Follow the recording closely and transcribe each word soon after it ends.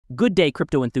Good day,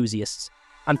 crypto enthusiasts.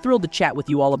 I'm thrilled to chat with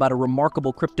you all about a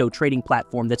remarkable crypto trading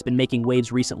platform that's been making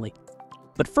waves recently.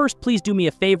 But first, please do me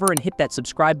a favor and hit that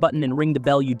subscribe button and ring the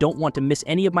bell. You don't want to miss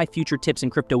any of my future tips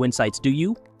and crypto insights, do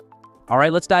you? All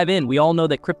right, let's dive in. We all know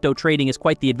that crypto trading is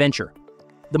quite the adventure.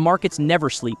 The markets never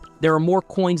sleep. There are more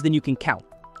coins than you can count,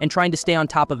 and trying to stay on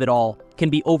top of it all can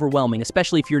be overwhelming,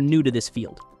 especially if you're new to this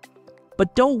field.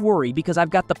 But don't worry, because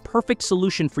I've got the perfect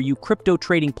solution for you: crypto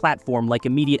trading platform like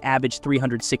Immediate Avage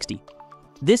 360.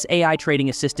 This AI trading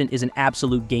assistant is an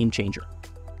absolute game changer.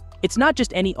 It's not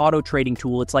just any auto trading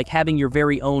tool, it's like having your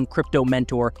very own crypto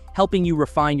mentor helping you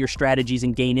refine your strategies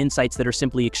and gain insights that are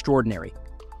simply extraordinary.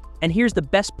 And here's the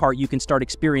best part: you can start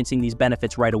experiencing these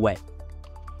benefits right away.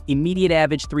 Immediate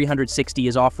Avage 360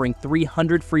 is offering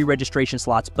 300 free registration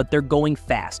slots, but they're going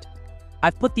fast.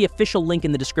 I've put the official link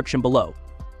in the description below.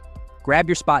 Grab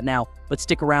your spot now, but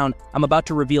stick around. I'm about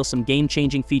to reveal some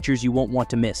game-changing features you won't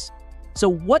want to miss. So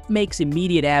what makes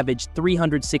Immediate Avage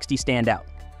 360 stand out?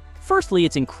 Firstly,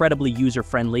 it's incredibly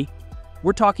user-friendly.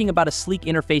 We're talking about a sleek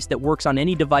interface that works on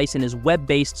any device and is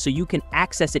web-based, so you can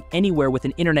access it anywhere with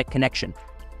an internet connection.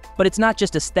 But it's not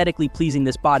just aesthetically pleasing,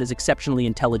 this bot is exceptionally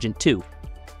intelligent too.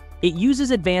 It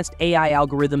uses advanced AI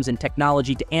algorithms and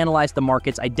technology to analyze the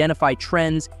markets, identify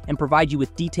trends, and provide you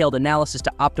with detailed analysis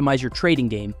to optimize your trading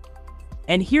game.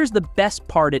 And here's the best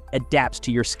part: it adapts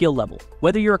to your skill level,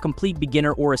 whether you're a complete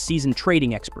beginner or a seasoned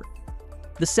trading expert.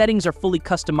 The settings are fully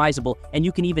customizable, and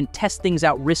you can even test things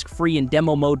out risk-free in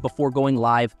demo mode before going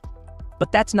live.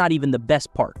 But that's not even the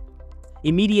best part.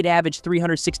 Immediate Avage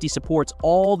 360 supports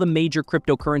all the major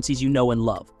cryptocurrencies you know and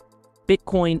love: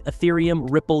 Bitcoin,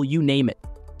 Ethereum, Ripple, you name it.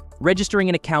 Registering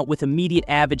an account with Immediate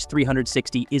Avage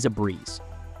 360 is a breeze.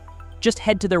 Just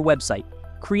head to their website,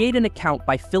 create an account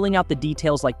by filling out the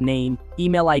details like name,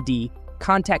 email ID,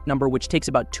 contact number, which takes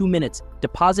about 2 minutes,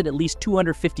 deposit at least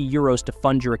 €250 to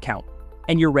fund your account,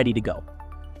 and you're ready to go.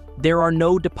 There are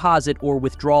no deposit or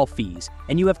withdrawal fees,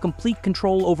 and you have complete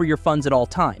control over your funds at all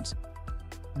times.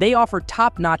 They offer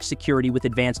top-notch security with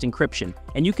advanced encryption,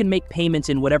 and you can make payments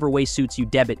in whatever way suits you: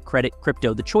 debit, credit,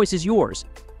 crypto. The choice is yours.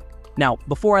 Now,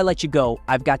 before I let you go,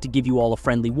 I've got to give you all a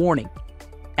friendly warning.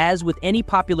 As with any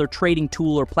popular trading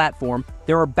tool or platform,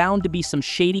 there are bound to be some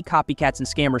shady copycats and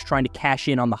scammers trying to cash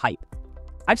in on the hype.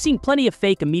 I've seen plenty of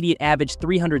fake Immediate Avage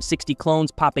 360 clones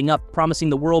popping up, promising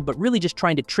the world, but really just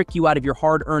trying to trick you out of your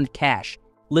hard-earned cash.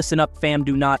 Listen up, fam,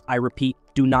 I repeat,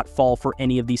 do not fall for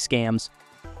any of these scams.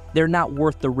 They're not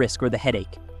worth the risk or the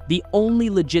headache. The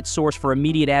only legit source for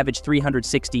Immediate Avage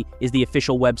 360 is the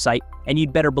official website, and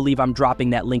you'd better believe I'm dropping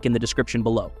that link in the description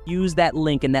below. Use that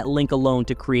link and that link alone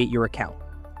to create your account.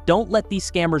 Don't let these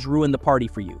scammers ruin the party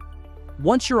for you.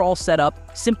 Once you're all set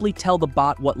up, simply tell the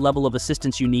bot what level of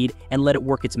assistance you need and let it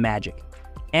work its magic,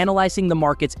 analyzing the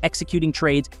markets, executing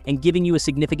trades, and giving you a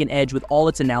significant edge with all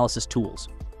its analysis tools.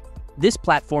 This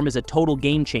platform is a total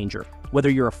game changer, whether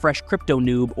you're a fresh crypto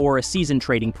noob or a seasoned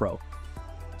trading pro.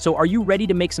 So are you ready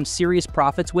to make some serious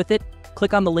profits with it?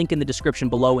 Click on the link in the description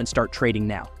below and start trading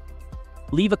now.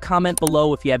 Leave a comment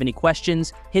below if you have any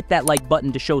questions, hit that like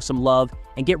button to show some love,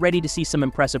 and get ready to see some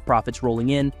impressive profits rolling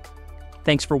in.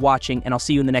 Thanks for watching, and I'll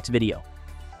see you in the next video.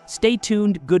 Stay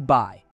tuned, goodbye.